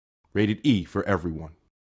Rated E for everyone.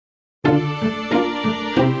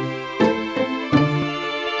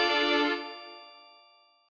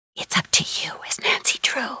 It's up to you as Nancy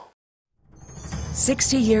Drew.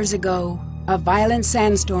 60 years ago, a violent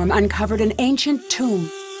sandstorm uncovered an ancient tomb.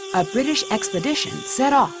 A British expedition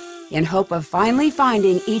set off in hope of finally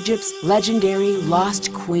finding Egypt's legendary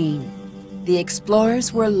lost queen. The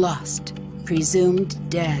explorers were lost, presumed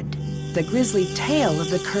dead. The grisly tale of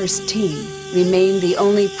the cursed teen remained the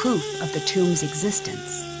only proof of the tomb's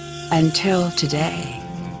existence. Until today.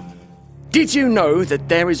 Did you know that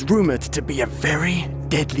there is rumored to be a very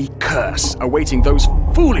deadly curse awaiting those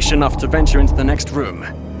foolish enough to venture into the next room?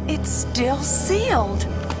 It's still sealed.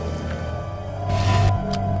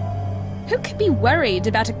 Who could be worried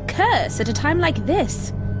about a curse at a time like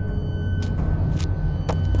this?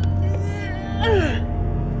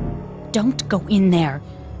 Don't go in there.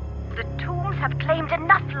 The tools have claimed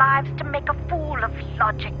enough lives to make a fool of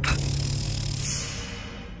logic.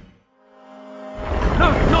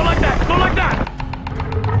 No, not like that! Not like that!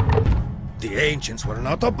 The ancients were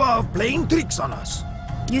not above playing tricks on us.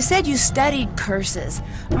 You said you studied curses.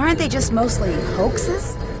 Aren't they just mostly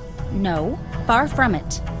hoaxes? No, far from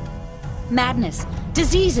it. Madness,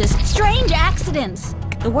 diseases, strange accidents.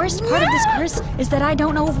 The worst part of this curse is that I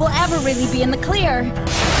don't know if we'll ever really be in the clear.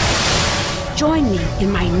 Join me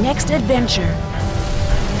in my next adventure.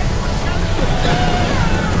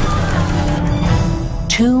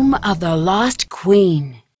 Tomb of the Lost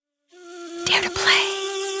Queen. Dare to play.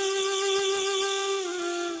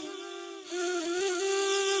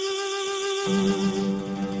 Thank you.